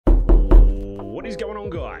What is going on,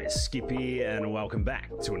 guys? Skip here and welcome back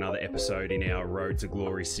to another episode in our Road to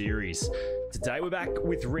Glory series. Today we're back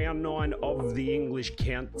with round 9 of the English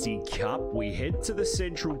County Cup. We head to the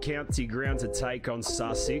Central County ground to take on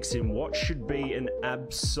Sussex in what should be an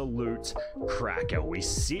absolute cracker. We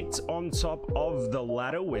sit on top of the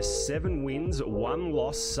ladder. We're 7 wins, 1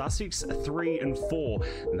 loss. Sussex 3 and 4,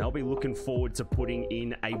 and they'll be looking forward to putting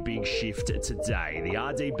in a big shift today. The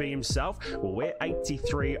RDB himself, well, we're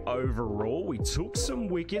 83 overall. We took some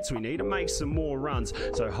wickets. We need to make some more runs.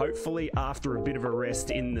 So hopefully after a bit of a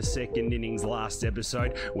rest in the second innings last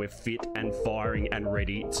episode, we're fit and firing and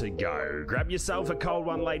ready to go. Grab yourself a cold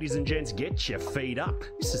one, ladies and gents. Get your feet up.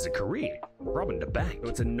 This is a career. Robin to bank.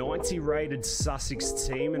 It's a 90 rated Sussex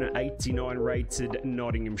team and an 89 rated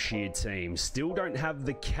Nottinghamshire team. Still don't have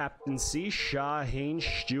the captaincy. Shaheen,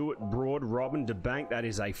 Stewart, Broad, Robin to bank. That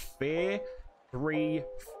is a fair 3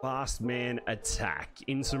 fast man attack.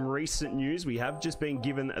 In some recent news, we have just been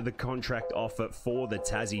given the contract offer for the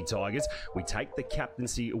Tassie Tigers. We take the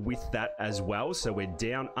captaincy with that as well, so we're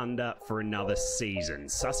down under for another season.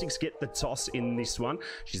 Sussex get the toss in this one.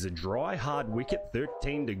 She's a dry, hard wicket,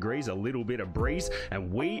 13 degrees, a little bit of breeze,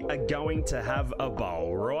 and we are going to have a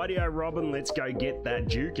bowl. Rightio, Robin, let's go get that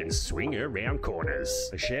Duke and swing her round corners.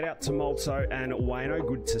 A shout out to Malto and Wayno,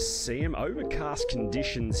 good to see him. Overcast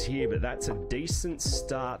conditions here, but that's a decent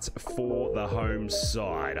start for the home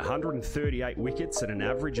side. 138 wickets at an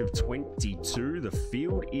average of 22. The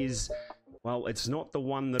field is, well, it's not the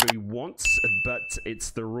one that he wants, but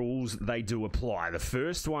it's the rules they do apply. The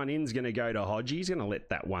first one in's going to go to Hodgie. He's going to let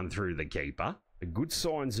that one through the keeper. The good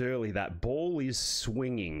signs early. That ball is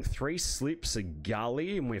swinging. 3 slips, a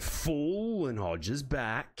gully, and we're full, and Hodges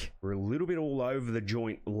back. We're a little bit all over the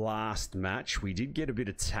joint last match. We did get a bit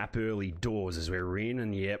of tap early doors as we're in,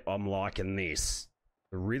 and yep, I'm liking this.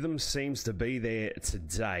 The rhythm seems to be there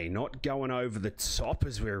today. Not going over the top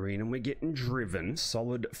as we're in, and we're getting driven.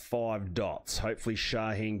 Solid 5 dots. Hopefully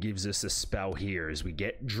Shaheen gives us a spell here as we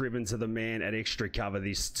get driven to the man at extra cover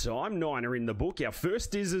this time. 9 are in the book. Our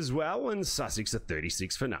first is as well, and Sussex are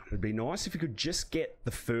 36 for none. It'd be nice if we could just get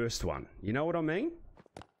the first one. You know what I mean?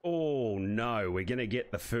 Oh no, we're going to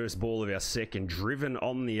get the first ball of our second, driven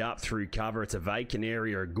on the up through cover. It's a vacant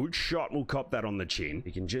area. A good shot will cop that on the chin.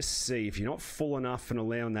 You can just see if you're not full enough and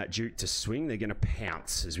allowing that Duke to swing, they're going to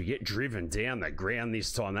pounce as we get driven down the ground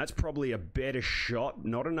this time. That's probably a better shot.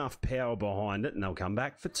 Not enough power behind it, and they'll come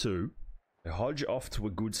back for 2. Hodge off to a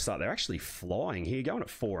good start. They're actually flying here, going at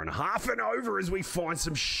 4.5 and over as we find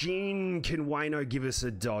some shin. Can Wayno give us a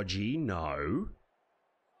dodgy? No.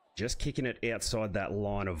 Just kicking it outside that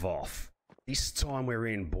line of off. This time we're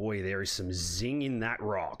in, boy, there is some zing in that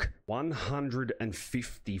rock.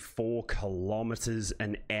 154 kilometers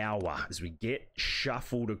an hour as we get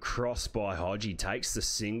shuffled across by Hodge. He takes the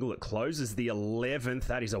single. It closes the 11th.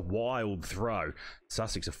 That is a wild throw.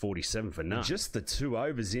 Sussex are 47 for none. And just the 2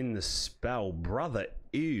 overs in the spell, brother.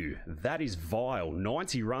 Ew, that is vile.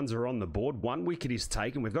 90 runs are on the board. 1 wicket is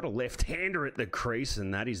taken. We've got a left-hander at the crease,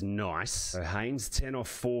 and that is nice. So Haynes 10 off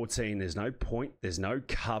 14. There's no point. There's no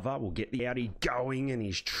cover. We'll get the outie going, and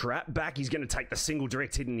he's trapped back. He's going to take the single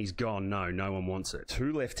direct hit, and he's gone. No, no one wants it.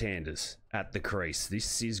 2 left-handers at the crease.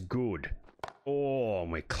 This is good. Oh,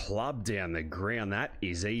 and we're clubbed down the ground. That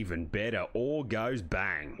is even better. Or goes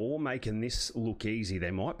bang. Or making this look easy.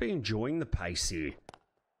 They might be enjoying the pace here.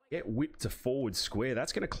 Get whipped to forward square.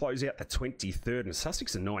 That's going to close out the 23rd, and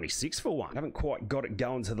Sussex are 96 for 1. Haven't quite got it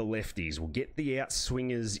going to the lefties. We'll get the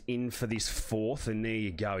outswingers in for this 4th, and there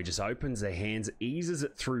you go. He just opens their hands, eases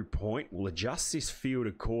it through point. We'll adjust this field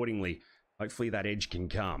accordingly. Hopefully that edge can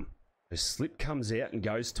come. The slip comes out and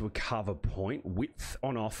goes to a cover point. Width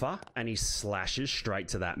on offer, and he slashes straight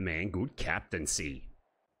to that man. Good captaincy.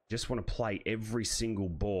 Just want to play every single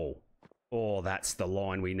ball. Oh, that's the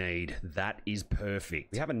line we need. That is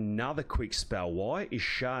perfect. We have another quick spell. Why is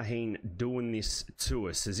Shaheen doing this to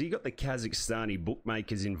us? Has he got the Kazakhstani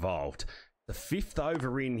bookmakers involved? The 5th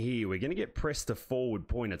over in here. We're going to get pressed to forward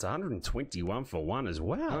point. It's 121 for 1 as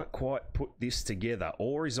well. Can't quite put this together.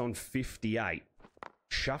 Or is on 58.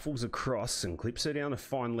 Shuffles across and clips her down a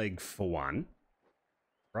fine leg for 1.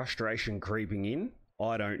 Frustration creeping in.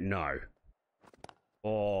 I don't know.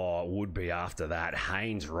 Oh, would be after that.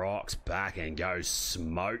 Haynes rocks back and goes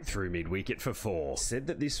smoke through mid-wicket for 4. Said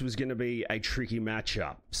that this was going to be a tricky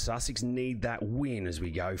matchup. Sussex need that win as we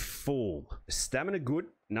go full. Stamina good.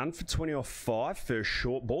 None for 20 off 5. First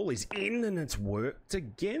short ball is in, and it's worked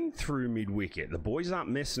again through mid-wicket. The boys aren't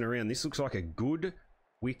messing around. This looks like a good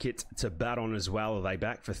wicket to bat on as well. Are they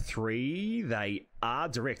back for 3? They are.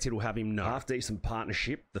 Direct hit will have him no. Half decent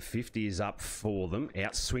partnership. The 50 is up for them.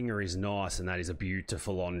 Outswinger is nice, and that is a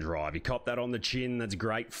beautiful on drive. He copped that on the chin. That's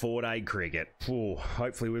great 4-day cricket. Ooh,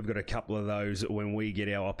 hopefully we've got a couple of those when we get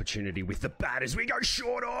our opportunity with the bat as we go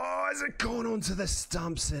short. Oh, has it gone onto the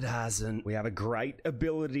stumps? It hasn't. We have a great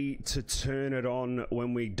ability to turn it on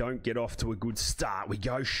when we don't get off to a good start. We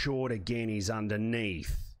go short again. He's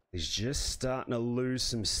underneath. He's just starting to lose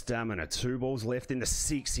some stamina. 2 balls left in the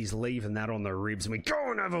 6. He's leaving that on the ribs. And we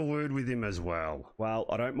go and have a word with him as well. Well,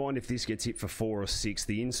 I don't mind if this gets hit for 4 or 6.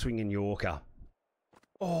 The in-swinging Yorker.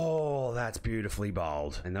 Oh, that's beautifully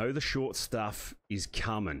bowled. And though the short stuff is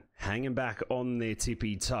coming, hanging back on their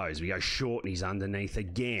tippy toes. We go short and he's underneath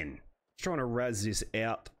again. Trying to razz this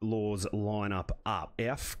Outlaws lineup up.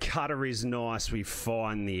 Our cutter is nice. We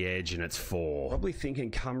find the edge and it's 4. Probably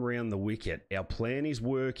thinking come round the wicket. Our plan is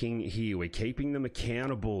working here. We're keeping them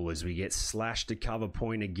accountable as we get slashed to cover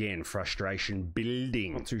point again. Frustration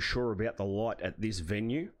building. Not too sure about the light at this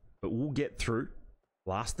venue, but we'll get through.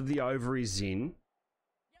 Last of the over is in.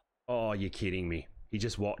 Oh, you're kidding me. He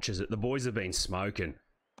just watches it. The boys have been smoking.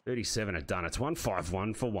 37 are done. It's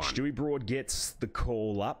 151 for 1. Stewie Broad gets the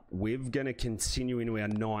call up. We're going to continue into our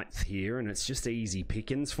 9th here, and it's just easy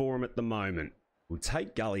pickings for him at the moment. We'll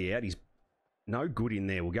take Gully out. He's no good in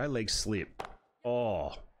there. We'll go leg slip.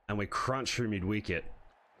 Oh, and we crunch through mid-wicket.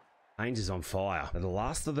 Haynes is on fire. Now the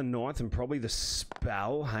last of the 9th and probably the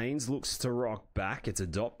spell. Haynes looks to rock back. It's a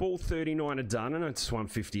dot ball. 39 are done, and it's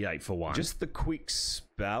 158 for 1. Just the quick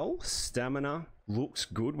spell. Stamina looks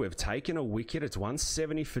good. We've taken a wicket. It's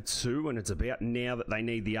 170 for 2, and it's about now that they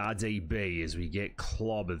need the RDB as we get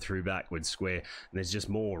clobbered through backward square, and there's just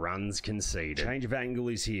more runs conceded. Change of angle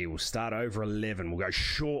is here. We'll start over 11. We'll go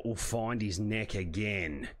short. We'll find his neck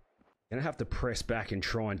again. Gonna have to press back and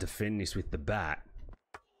try and defend this with the bat.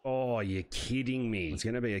 Oh, you're kidding me. It's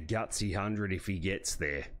going to be a gutsy 100 if he gets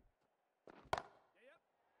there.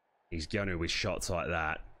 He's going to with shots like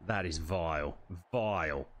that. That is vile.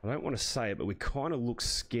 Vile. I don't want to say it, but we kind of look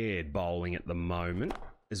scared bowling at the moment.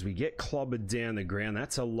 As we get clobbered down the ground,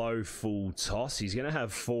 that's a low full toss. He's going to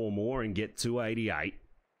have 4 more and get 288.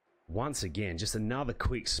 Once again, just another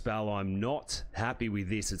quick spell. I'm not happy with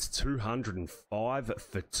this. It's 205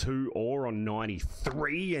 for 2 or on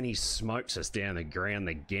 93, and he smokes us down the ground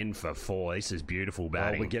again for 4. This is beautiful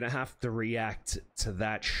batting. Well, we're going to have to react to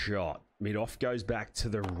that shot. Mid-off goes back to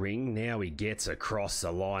the ring. Now he gets across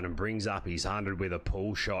the line and brings up his 100 with a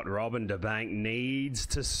pull shot. Robin DeBank needs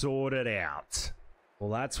to sort it out. Well,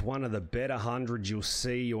 that's one of the better 100s you'll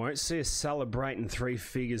see. You won't see us celebrating 3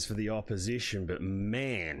 figures for the opposition, but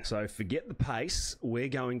man. So forget the pace. We're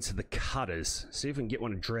going to the cutters. See if we can get one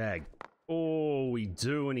to drag. Oh, we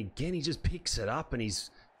do. And again, he just picks it up and he's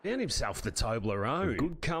found himself the Toblerone.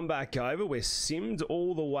 Good comeback over. We're simmed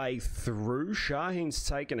all the way through. Shaheen's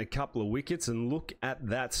taken a couple of wickets, and look at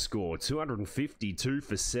that score. 252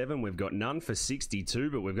 for 7. We've got none for 62,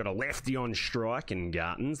 but we've got a lefty on strike, and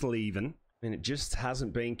Garton's leaving. And it just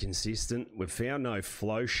hasn't been consistent. We've found no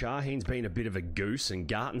flow. Shaheen's been a bit of a goose, and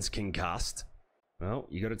Garton's concussed. Well,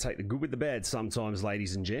 you got to take the good with the bad sometimes,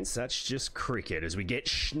 ladies and gents. That's just cricket as we get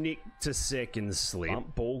schnicked to second slip.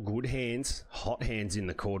 Bump ball, good hands. Hot hands in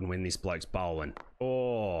the cordon when this bloke's bowling.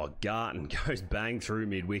 Oh, Garton goes bang through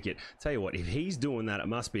mid-wicket. Tell you what, if he's doing that, it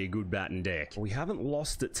must be a good batting deck. We haven't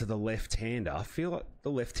lost it to the left-hander. I feel like the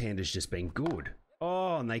left-hander's just been good.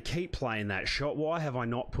 Oh, and they keep playing that shot. Why have I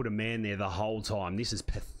not put a man there the whole time? This is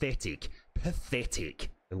pathetic.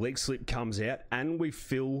 Pathetic. The leg slip comes out, and we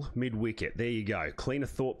fill mid-wicket. There you go. Cleaner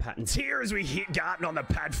thought patterns here as we hit Garton on the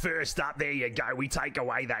pad first up. There you go. We take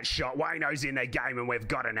away that shot. Wayno's in the game, and we've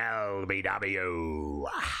got an LBW.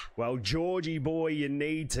 Well, Georgie boy, you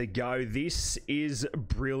need to go. This is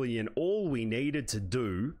brilliant. All we needed to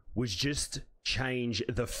do was just change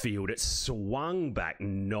the field. It swung back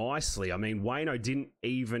nicely. I mean, Wayno didn't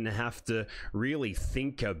even have to really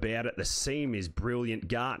think about it. The seam is brilliant.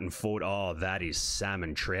 Garton fought. Oh, that is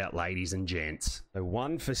salmon trout, ladies and gents. So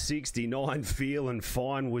 1 for 69, feeling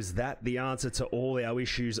fine. Was that the answer to all our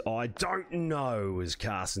issues? I don't know, as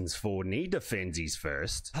Carson's forward, and he defends his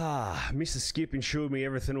first. Mrs. Skip ensured me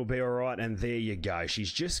everything will be all right, and there you go.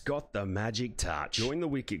 She's just got the magic touch. Join the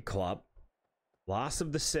wicket club. Last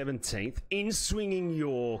of the 17th, in-swinging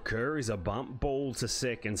Yorker is a bump ball to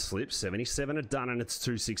second slip. 77 are done, and it's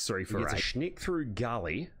 263 for 8. Gets a schnick through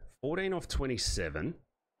gully. 14 off 27.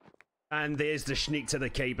 And there's the schnick to the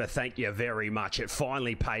keeper. Thank you very much. It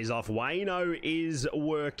finally pays off. Wayno is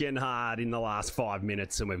working hard in the last 5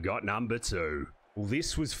 minutes, and we've got number 2. Well,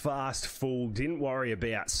 this was fast full, didn't worry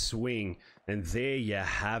about swing, and there you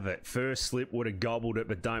have it. First slip would have gobbled it,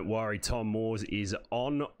 but don't worry, Tom Moores is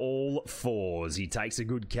on all fours. He takes a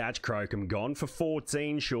good catch. Crocombe gone for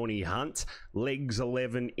 14, Shawnee Hunt, legs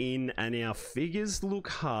 11 in, and our figures look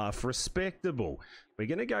half respectable. We're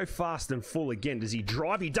going to go fast and full again. Does he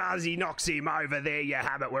drive? He does. He knocks him over. There you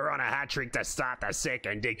have it. We're on a hat-trick to start the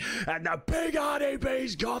second dig, and the big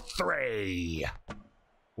RDB's got 3.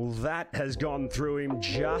 Well, that has gone through him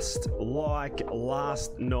just like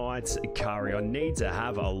last night's curry. I need to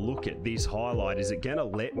have a look at this highlight. Is it going to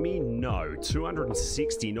let me know?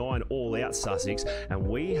 269 all out Sussex, and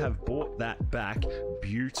we have brought that back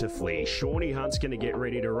beautifully. Shawnee Hunt's going to get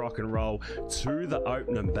ready to rock and roll to the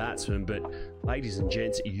opening batsman, but ladies and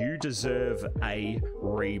gents, you deserve a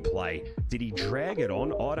replay. Did he drag it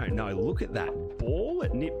on? I don't know. Look at that ball.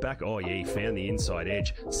 It nipped back. Oh, yeah, he found the inside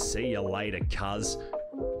edge. See you later, cuz.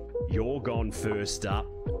 You're gone first up.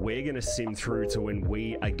 We're going to sim through to when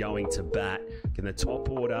we are going to bat. Can the top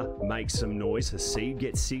order make some noise? Haseeb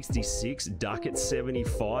gets 66, Duck at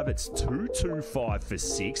 75. It's 225 for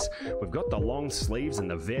 6. We've got the long sleeves and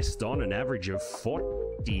the vest on, an average of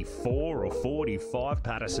 44 or 45.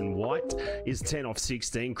 Patterson White is 10 off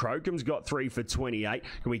 16. Crocombe's got 3 for 28.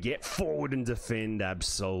 Can we get forward and defend?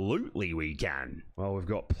 Absolutely we can. Well, we've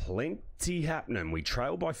got plenty happening. We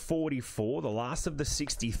trail by 44, the last of the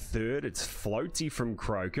 63rd. It's floaty from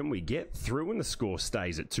Crocombe. We get through and the score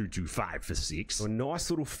stays at 225 for 6. A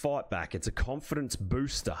nice little fight back. It's a confidence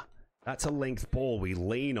booster. That's a length ball. We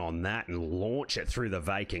lean on that and launch it through the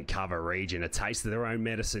vacant cover region. A taste of their own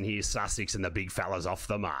medicine here, Sussex, and the big fella's off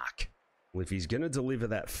the mark. Well, if he's going to deliver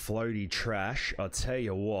that floaty trash, I'll tell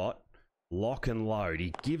you what, lock and load.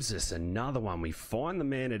 He gives us another one. We find the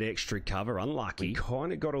man at extra cover. Unlucky. We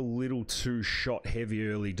kind of got a little too shot heavy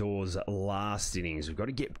early doors last innings. We've got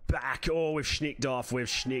to get back. Oh, we've schnicked off. We've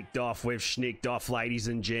schnicked off. We've schnicked off, ladies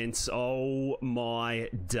and gents. Oh, my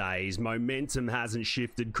days. Momentum hasn't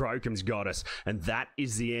shifted. Crocombe's got us. And that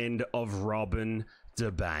is the end of Robin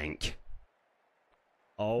DeBank.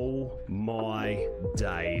 Oh my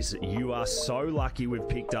days. You are so lucky we've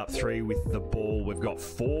picked up 3 with the ball. We've got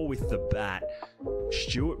 4 with the bat.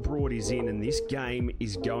 Stuart Broad is in, and this game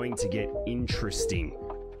is going to get interesting.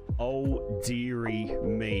 Oh dearie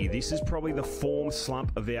me. This is probably the form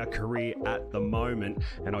slump of our career at the moment,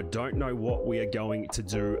 and I don't know what we are going to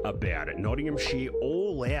do about it. Nottinghamshire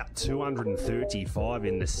all out 235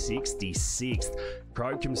 in the 66th.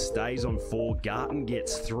 Crocombe stays on 4, Garton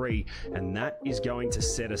gets 3, and that is going to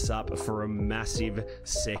set us up for a massive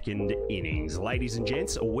second innings. Ladies and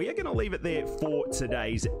gents, we are going to leave it there for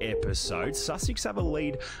today's episode. Sussex have a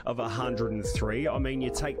lead of 103. I mean, you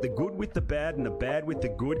take the good with the bad and the bad with the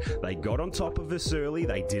good. They got on top of us early.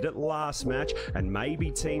 They did it last match, and maybe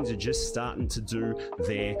teams are just starting to do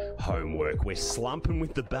their homework. We're slumping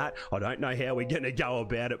with the bat. I don't know how we're going to go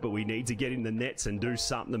about it, but we need to get in the nets and do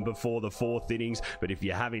something before the 4th innings. But if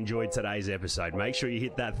you have enjoyed today's episode, make sure you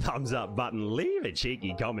hit that thumbs up button, leave a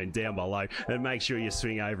cheeky comment down below, and make sure you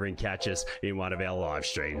swing over and catch us in one of our live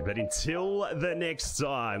streams. But until the next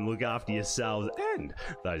time, look after yourselves and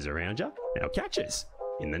those around you. I'll catch us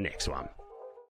in the next one.